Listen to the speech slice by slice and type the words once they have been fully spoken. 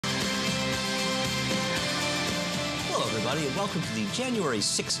Hello, everybody, and welcome to the January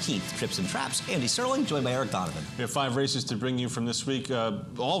 16th Trips and Traps. Andy Serling, joined by Eric Donovan. We have 5 races to bring you from this week,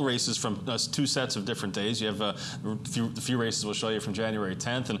 all races from 2 sets of different days. You have a few races we'll show you from January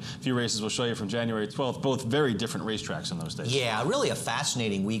 10th, and a few races we'll show you from January 12th, both very different racetracks on those days. Yeah, really a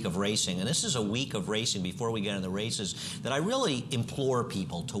fascinating week of racing, and this is a week of racing before we get into the races that I really implore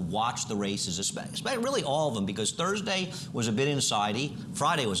people to watch the races, especially really all of them, because Thursday was a bit inside-y,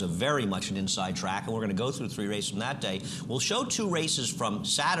 Friday was a very much an inside track, and we're going to go through 3 races from that day. We'll show 2 races from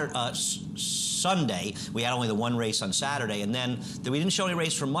Sunday. We had only the 1 race on Saturday, and then we didn't show any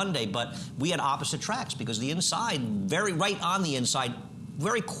race from Monday, but we had opposite tracks because the inside, very right on the inside,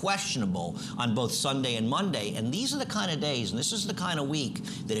 very questionable on both Sunday and Monday. And these are the kind of days, and this is the kind of week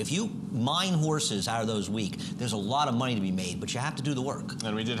that if you mine horses out of those week, there's a lot of money to be made, but you have to do the work.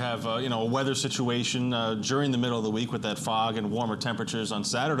 And we did have a weather situation during the middle of the week with that fog and warmer temperatures on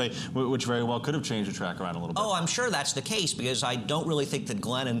Saturday, which very well could have changed the track around a little bit. Oh, I'm sure that's the case, because I don't really think that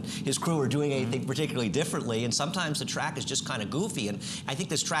Glenn and his crew are doing anything particularly differently, and sometimes the track is just kind of goofy, and I think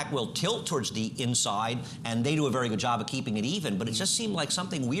this track will tilt towards the inside, and they do a very good job of keeping it even, but it just seemed like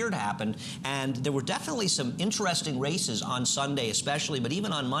something weird happened, and there were definitely some interesting races on Sunday especially, but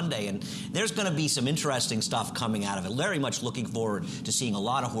even on Monday, and there's going to be some interesting stuff coming out of it. Very much looking forward to seeing a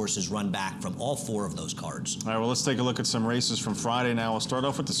lot of horses run back from all 4 of those cards. All right, well, let's take a look at some races from Friday now. We'll start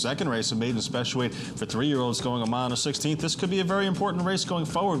off with the second race, a maiden special weight for 3-year-olds going a mile and a 16th. This could be a very important race going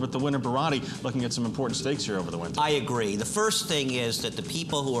forward with the winner Barati looking at some important stakes here over the winter. I agree. The first thing is that the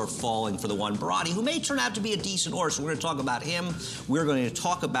people who are falling for the one Barati, who may turn out to be a decent horse, we're going to talk about him. We're going to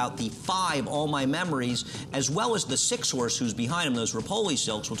talk about the 5 All My Memories, as well as the 6 horse who's behind him, those Rapoli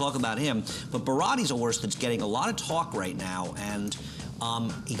Silks. We'll talk about him. But Barati's a horse that's getting a lot of talk right now, and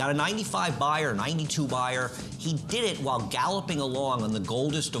he got a 95 buyer, 92 buyer. He did it while galloping along on the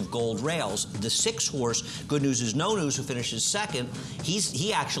goldest of gold rails. The 6 horse, Good News Is No News, who finishes second,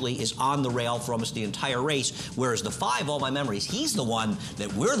 he actually is on the rail for almost the entire race, whereas the 5 All My Memories, he's the one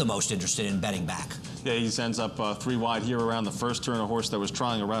that we're the most interested in betting back. Yeah, he ends up 3 wide here around the first turn, a horse that was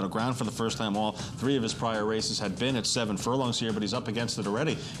trying around a ground for the first time. All 3 of his prior races had been at 7 furlongs here, but he's up against it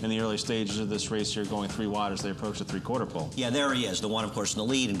already in the early stages of this race here, going 3 wide as they approach the 3/4 pole. Yeah, there he is, the one, of course, in the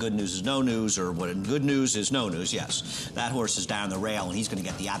lead, and Good News Is No News, or what? Good News Is No News, yes. That horse is down the rail, and he's going to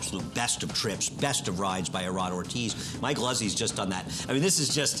get the absolute best of trips, best of rides by Irad Ortiz. Mike Leslie's just done that. I mean, this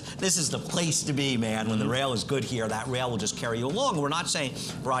is the place to be, man. When the rail is good here, that rail will just carry you along. We're not saying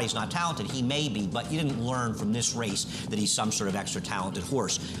Barati's not talented. He may be, but you didn't learn from this race that he's some sort of extra talented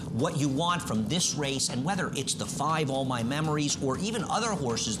horse. What you want from this race, and whether it's the 5 All My Memories or even other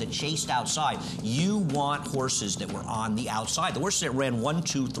horses that chased outside, you want horses that were on the outside. The horse that ran 1,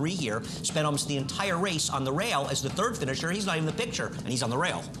 2, 3 here spent almost the entire race on the rail as the 3rd finisher. He's not even in the picture, and he's on the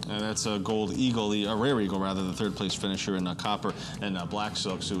rail. And that's a Gold Eagle, a Rare Eagle rather, the 3rd place finisher in Copper and Black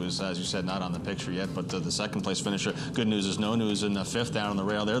Silks, who is, as you said, not on the picture yet, but the 2nd place finisher, Good News Is No News, in the 5th down on the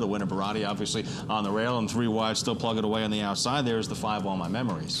rail there. The winner Barati obviously on the rail, and 3 wide, still plugging away on the outside. There's the 5 All My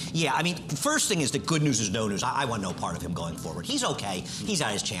Memories. Yeah, I mean, the first thing is that Good News Is No News. I want no part of him going forward. He's okay. He's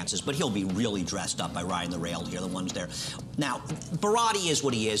had his chances, but he'll be really dressed up by riding the rail here, the ones there. Now, Barati is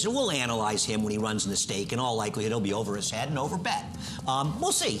what he is, and we'll analyze him when he runs in the stake. In all likelihood, he'll be over his head and over bet.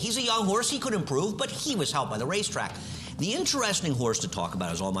 We'll see. He's a young horse. He could improve, but he was helped by the racetrack. The interesting horse to talk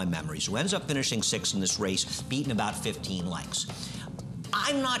about is All My Memories, who ends up finishing 6th in this race, beating about 15 lengths.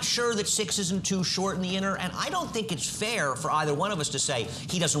 I'm not sure that 6 isn't too short in the inner, and I don't think it's fair for either one of us to say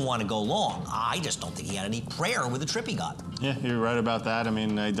he doesn't want to go long. I just don't think he had any prayer with the trip he got. Yeah, you're right about that. I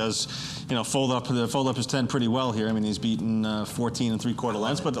mean, he does, fold up his 10 pretty well here. I mean, he's beaten 14 3/4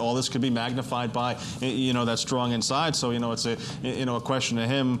 lengths, but all this could be magnified by, that strong inside. So, it's a question to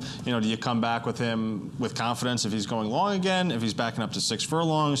him. Do you come back with him with confidence if he's going long again? If he's backing up to 6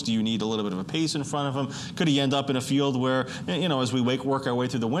 furlongs, do you need a little bit of a pace in front of him? Could he end up in a field where, as we work our way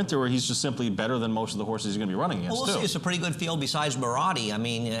through the winter, where he's just simply better than most of the horses he's going to be running against? Well, we'll see. It's a pretty good field besides Barati. I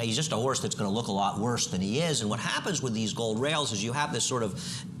mean, he's just a horse that's going to look a lot worse than he is. And what happens with these gold rails is you have this sort of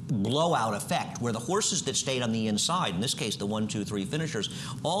blowout effect where the horses that stayed on the inside, in this case the 1, 2, 3 finishers,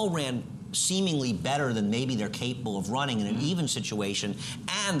 all ran seemingly better than maybe they're capable of running in an even situation,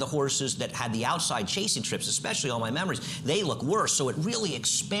 and the horses that had the outside chasing trips, especially All My Memories, they look worse, so it really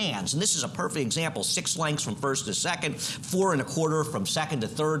expands. And this is a perfect example. 6 lengths from 1st to 2nd, 4 1/4 from 2nd to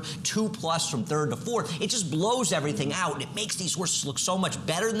 3rd, 2+ from 3rd to 4th. It just blows everything out, and it makes these horses look so much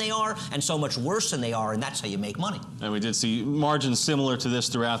better than they are and so much worse than they are, and that's how you make money. And we did see margins similar to this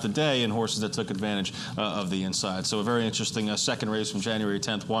throughout the day in horses that took advantage of the inside. So a very interesting second race from January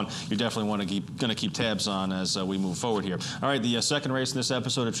 10th one. You're definitely definitely going to keep tabs on as we move forward here. All right, the second race in this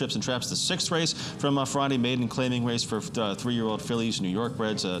episode of Trips and Traps, the sixth race from Friday, maiden claiming race for 3-year-old fillies, New York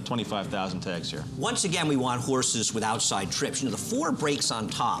breds, 25,000 tags here. Once again, we want horses with outside trips. You know, the 4 breaks on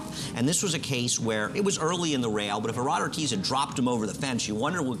top, and this was a case where it was early in the rail, but if Irad Ortiz had dropped him over the fence, you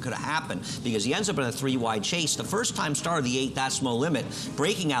wonder what could have happened, because he ends up in a 3-wide chase. The first time starter, the 8, That's No Limit,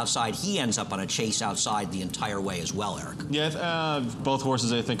 breaking outside, he ends up on a chase outside the entire way as well, Eric. Yeah, both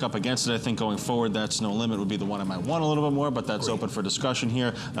horses, I think, up against it. I think going forward, That's No Limit would be the one I might want a little bit more, but that's open for discussion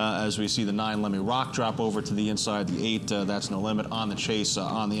here as we see the 9, Lemmy Rock, drop over to the inside, the 8, That's No Limit on the chase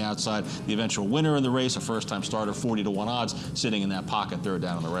on the outside. The eventual winner in the race, a first-time starter, 40-to-1 odds, sitting in that pocket third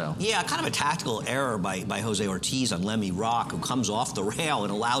down on the rail. Yeah, kind of a tactical error by Jose Ortiz on Lemmy Rock, who comes off the rail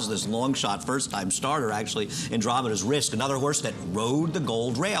and allows this long shot first-time starter, actually, Andromeda's Risk, another horse that rode the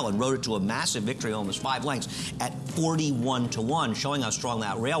gold rail and rode it to a massive victory, almost 5 lengths, at 41-to-1, showing how strong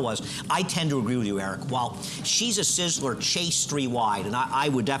that rail was. I tend to agree with you, Eric. While She's a Sizzler chased 3 wide, and I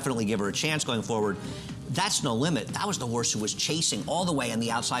would definitely give her a chance going forward, That's No Limit. That was the horse who was chasing all the way on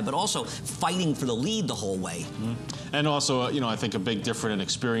the outside, but also fighting for the lead the whole way. Mm-hmm. And also, you know, I think a big difference in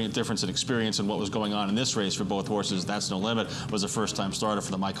experience in what was going on in this race for both horses. That's No Limit was a first-time starter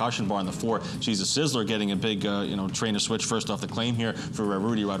for the Mike Huschenbarn. The 4, She's a Sizzler, getting a big, trainer switch first off the claim here for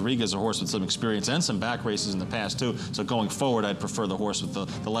Rudy Rodriguez, a horse with some experience and some back races in the past too. So going forward, I'd prefer the horse with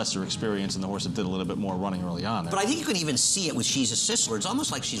the lesser experience and the horse that did a little bit more running early on there. But I think you can even see it with She's a Sizzler. It's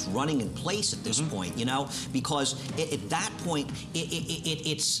almost like she's running in place at this point, you know, because at that point,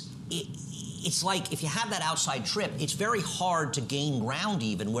 it's like if you have that outside trip, it's very hard to gain ground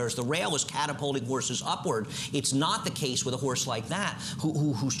even, whereas the rail is catapulting horses upward. It's not the case with a horse like that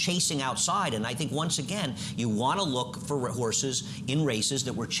who's chasing outside. And I think, once again, you want to look for horses in races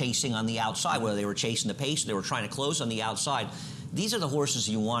that were chasing on the outside, whether they were chasing the pace or they were trying to close on the outside. These are the horses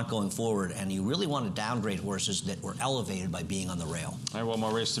you want going forward, and you really want to downgrade horses that were elevated by being on the rail. All right, one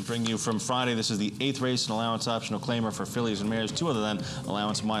more race to bring you from Friday. This is the 8th race, an allowance optional claimer for fillies and mares, 2 other than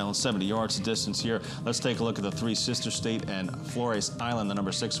allowance mile and 70 yards to distance here. Let's take a look at the 3 Sister State and Flores Island, the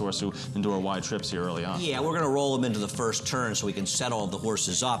number 6 horse who endure wide trips here early on. Yeah, we're going to roll them into the first turn so we can set all of the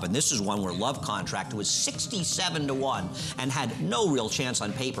horses up, and this is one where Love Contract, who was 67-to-1 and had no real chance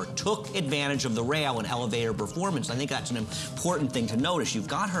on paper, took advantage of the rail and elevated performance. I think that's an important thing to notice. You've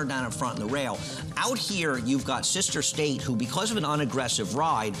got her down in front in the rail. Out here, you've got Sister State, who, because of an unaggressive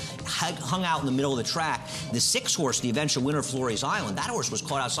ride, hung out in the middle of the track. The 6 horse, the eventual winner, Flores Island, that horse was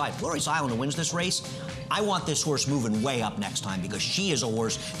caught outside. Flores Island, who wins this race, I want this horse moving way up next time, because she is a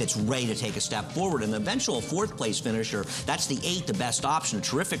horse that's ready to take a step forward. And the eventual 4th place finisher, that's the 8, the best option. A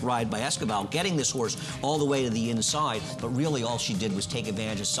terrific ride by Escobar, getting this horse all the way to the inside, but really all she did was take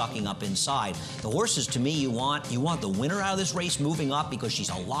advantage of sucking up inside. The horses, to me, you want the winner out of this race moving up, because she's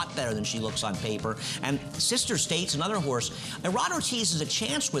a lot better than she looks on paper. And Sister State's another horse. Irad Ortiz has a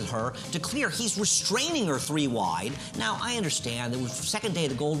chance with her to clear. He's restraining her 3 wide. Now, I understand it was second day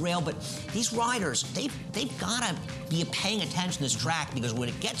of the gold rail, but these riders, they've got to be paying attention to this track, because when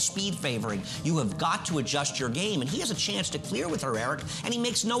it gets speed favoring, you have got to adjust your game. And he has a chance to clear with her, Eric, and he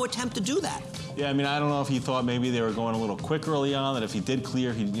makes no attempt to do that. Yeah, I mean, I don't know if he thought maybe they were going a little quick early on, that if he did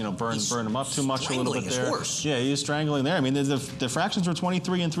clear, he'd burn him up too much a little bit there. Horse. Yeah, he was strangling there. I mean, the fractions were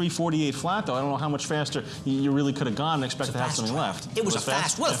 23 and 348 flat, though. I don't know how much faster you really could have gone and expect to have something left. It was a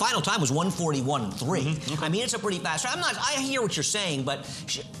fast. Well, the final time was 141 and 3. Mm-hmm. Okay. I mean, it's a pretty fast. I hear what you're saying, but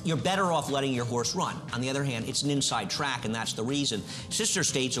you're better off letting your horse run. On the other hand, it's an inside track, and that's the reason. Sister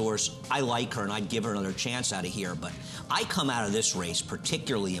State's a horse, I like her, and I'd give her another chance out of here. But I come out of this race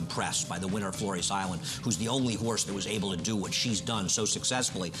particularly impressed by the winner of Flores Island, who's the only horse that was able to do what she's done so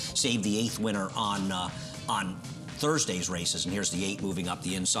successfully, save the 8th winner on Thursday's races. And here's the 8 moving up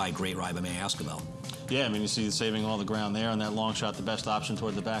the inside. Great ride by May Escobar. Yeah, I mean, you see saving all the ground there, and that long shot, the best option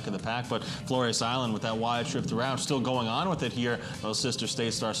toward the back of the pack. But Flores Island, with that wide trip throughout, still going on with it here. Those Sister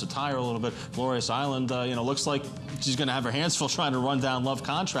State starts to tire a little bit. Flores Island, looks like she's going to have her hands full trying to run down Love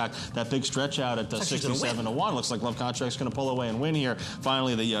Contract. That big stretch out at 67-to-1. Looks like Love Contract's going to pull away and win here.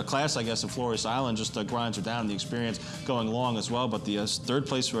 Finally, the class, I guess, in Flores Island just grinds her down. The experience going long as well. But the 3rd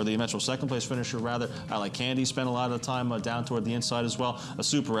place, or the eventual 2nd place finisher, rather, I Like Candy, spent a lot of the time down toward the inside as well. A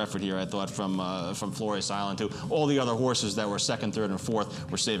super effort here, I thought, from Flores Island too. All the other horses that were 2nd, 3rd, and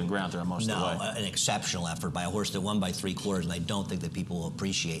 4th were saving ground there most of the way. No, an exceptional effort by a horse that won by 3/4, and I don't think that people will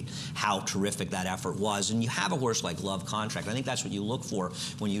appreciate how terrific that effort was. And you have a horse like Love Contract. I think that's what you look for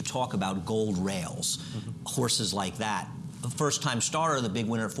when you talk about gold rails. Mm-hmm. Horses like that. a first-time starter, the big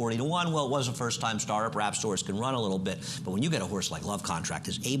winner at 40-1. Well, it was a first-time starter. Perhaps the horse can run a little bit. But when you get a horse like Love Contract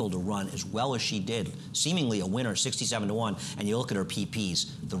is able to run as well as she did, seemingly a winner, 67-1, and you look at her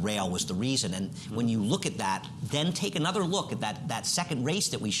PPs, the rail was the reason. And when you look at that, then take another look at that second race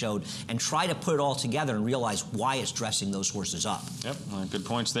that we showed and try to put it all together and realize why it's dressing those horses up. Yep, good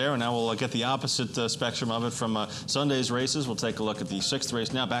points there. And now we'll get the opposite spectrum of it from Sunday's races. We'll take a look at the 6th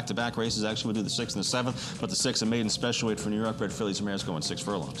race now. Back-to-back races. Actually, we'll do the 6th and the 7th, but the 6th, a maiden special weight for New York bred fillies and mares going 6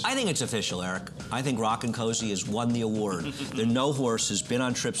 furlongs. I think it's official, Eric. I think Rockin' Cozy has won the award. There no horse has been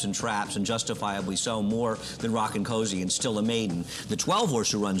on trips and traps, and justifiably so, more than Rockin' Cozy, and still a maiden. The 12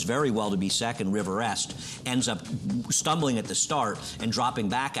 horse who runs very well to be second, River Est, ends up stumbling at the start and dropping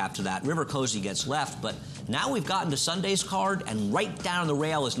back after that. River Cozy gets left, but now we've gotten to Sunday's card, and right down the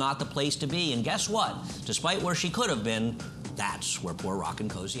rail is not the place to be. And guess what? Despite where she could have been, that's where poor Rockin'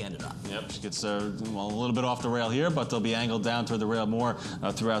 Cozy ended up. Yep, she gets a little bit off the rail here, but they'll be angled down toward the rail more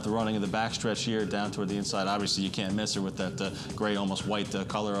throughout the running of the backstretch here, down toward the inside. Obviously, you can't miss her with that gray, almost white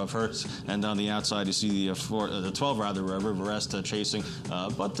color of hers. And on the outside, you see the 12 River Est chasing.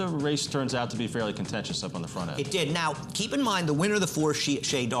 But the race turns out to be fairly contentious up on the front end. It did. Now, keep in mind, the winner of the 4,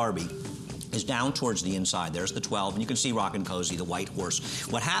 Shea Darby, is down towards the inside. There's the 12, and you can see Rockin' Cozy, the white horse.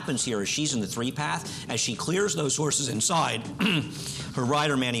 What happens here is she's in the 3 path. As she clears those horses inside, her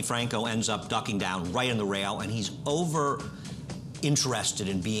rider, Manny Franco, ends up ducking down right in the rail, and he's interested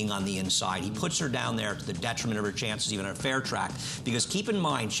in being on the inside. He puts her down there to the detriment of her chances even at a fair track, because keep in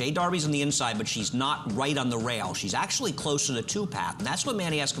mind, Shea Darby's on the inside, but she's not right on the rail. She's actually close to the 2 path, and that's what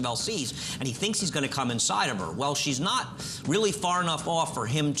Manny Esquivel sees, and he thinks he's going to come inside of her. Well, she's not really far enough off for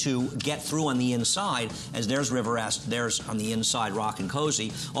him to get through on the inside, as there's River Est, there's on the inside Rockin'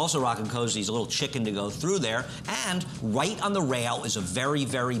 Cozy. Also, Rockin' Cozy's a little chicken to go through there, and right on the rail is a very,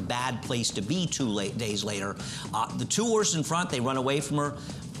 very bad place to be 2 days later. The 2 horses in front, they run away from her.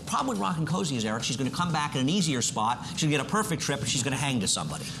 Problem with Rockin' Cozy is, Eric, she's going to come back in an easier spot. She's going to get a perfect trip, and she's going to hang to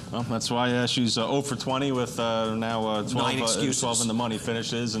somebody. Well, that's why she's 0 for 20 with now 12 in the money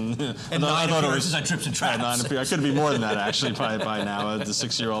finishes. And 9 appearances on trips and traps. I could be more than that, actually, by now. The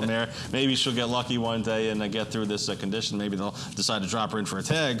 6-year-old mare. Maybe she'll get lucky one day and get through this condition. Maybe they'll decide to drop her in for a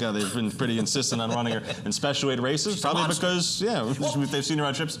tag. They've been pretty insistent on running her in special weight races, probably because, they've seen her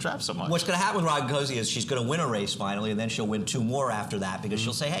on trips and traps so much. What's going to happen with Rockin' Cozy is she's going to win a race finally, and then she'll win 2 more after that, because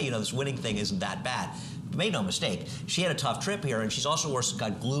she'll say, hey, this winning thing isn't that bad. But make no mistake, she had a tough trip here, and she's also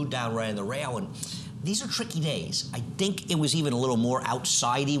got glued down right in the rail, and these are tricky days. I think it was even a little more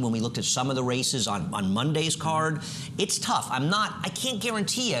outsidey when we looked at some of the races on Monday's card. It's tough. I can't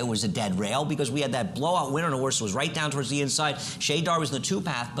guarantee you it was a dead rail, because we had that blowout winner, and the horse was right down towards the inside. Shea Darby was in the 2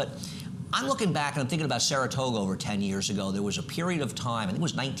 path, but I'm looking back and I'm thinking about Saratoga over 10 years ago. There was a period of time, I think it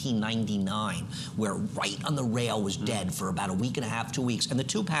was 1999, where right on the rail was dead for about a week and a half, 2 weeks, and the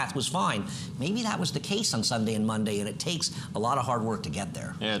 2 path was fine. Maybe that was the case on Sunday and Monday, and it takes a lot of hard work to get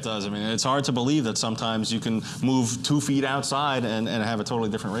there. Yeah, it does. I mean, it's hard to believe that sometimes you can move 2 feet outside and have a totally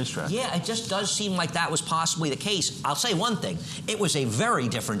different racetrack. Yeah, it just does seem like that was possibly the case. I'll say one thing. It was a very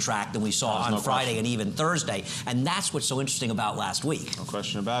different track than we saw on Friday and even Thursday, and that's what's so interesting about last week. No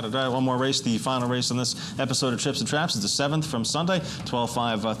question about it. All right, one more race, the final race on this episode of Trips and Traps is the 7th from Sunday.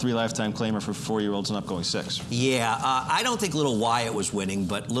 12-5, 3 lifetime claimer for 4-year-olds and up, going 6. Yeah, I don't think Little Wyatt was winning,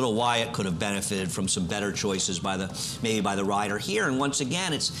 but Little Wyatt could have benefited from some better choices maybe by the rider here. And once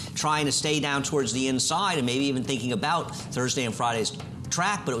again, it's trying to stay down towards the inside and maybe even thinking about Thursday and Friday's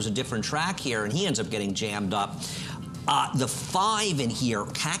track, but it was a different track here, and he ends up getting jammed up. The 5 in here,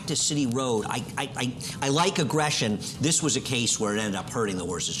 Cactus City Road, I like aggression. This was a case where it ended up hurting the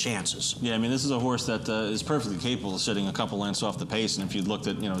horse's chances. Yeah, I mean, this is a horse that is perfectly capable of sitting a couple lengths off the pace, and if you looked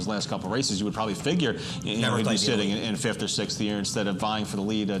at his last couple races, you would probably figure he'd be sitting in 5th or 6th here instead of vying for the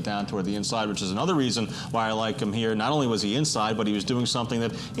lead down toward the inside, which is another reason why I like him here. Not only was he inside, but he was doing something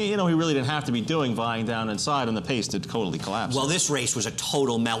that he really didn't have to be doing, vying down inside, and the pace did totally collapse. Well, this race was a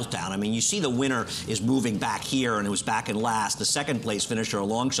total meltdown. I mean, you see the winner is moving back here, and it was back in last. The second place finisher, a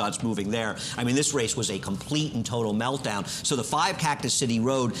long shot's moving there. I mean, this race was a complete and total meltdown. So the 5 Cactus City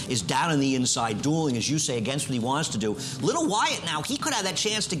Road is down on the inside, dueling, as you say, against what he wants to do. Little Wyatt now, he could have that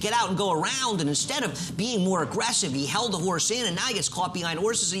chance to get out and go around, and instead of being more aggressive, he held the horse in, and now he gets caught behind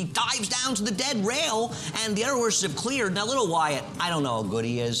horses, and he dives down to the dead rail, and the other horses have cleared. Now, Little Wyatt, I don't know how good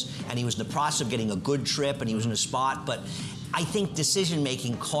he is, and he was in the process of getting a good trip, and he was in a spot, but I think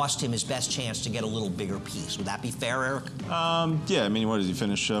decision-making cost him his best chance to get a little bigger piece. Would that be fair, Eric? Yeah, I mean, what did he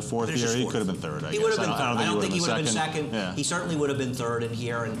finish fourth Finishes here? He fourth. could have been third, I He guess. would have been third. I don't think he would have been second. Yeah. He certainly would have been third in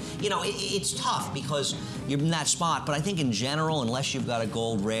here. And, you know, it's tough because you're in that spot. But I think in general, unless you've got a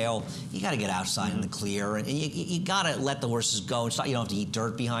gold rail, you got to get outside in the clear. And you got to let the horses go. It's not, you don't have to eat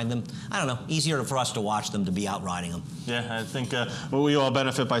dirt behind them. I don't know. Easier for us to watch them to be out riding them. Yeah, I think we all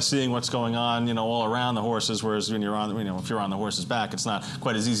benefit by seeing what's going on, you know, all around the horses. Whereas when you're on, you know, if you're on the horse's back, it's not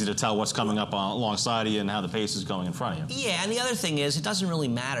quite as easy to tell what's coming up alongside of you and how the pace is going in front of you. Yeah, and the other thing is, it doesn't really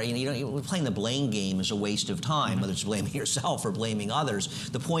matter. You know, playing the blame game is a waste of time, whether it's blaming yourself or blaming others.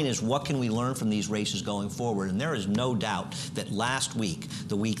 The point is, what can we learn from these races going forward? And there is no doubt that last week,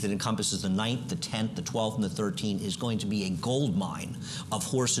 the week that encompasses the 9th, the 10th, the 12th, and the 13th, is going to be a gold mine of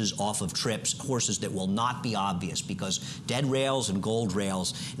horses off of trips, horses that will not be obvious, because dead rails and gold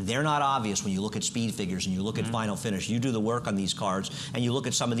rails, they're not obvious when you look at speed figures and you look at final finish. You do the work on these cards, and you look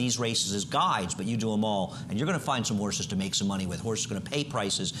at some of these races as guides, but you do them all, and you're going to find some horses to make some money with. Horses are going to pay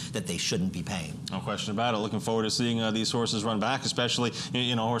prices that they shouldn't be paying. No question about it. Looking forward to seeing these horses run back, especially,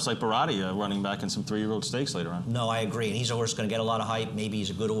 you know, a horse like Barati running back in some 3-year-old stakes later on. No, I agree. And he's a horse going to get a lot of hype. Maybe he's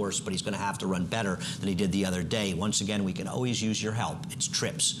a good horse, but he's going to have to run better than he did the other day. Once again, we can always use your help. It's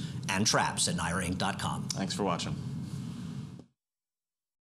Trips and Traps at NYRAinc.com. Thanks for watching.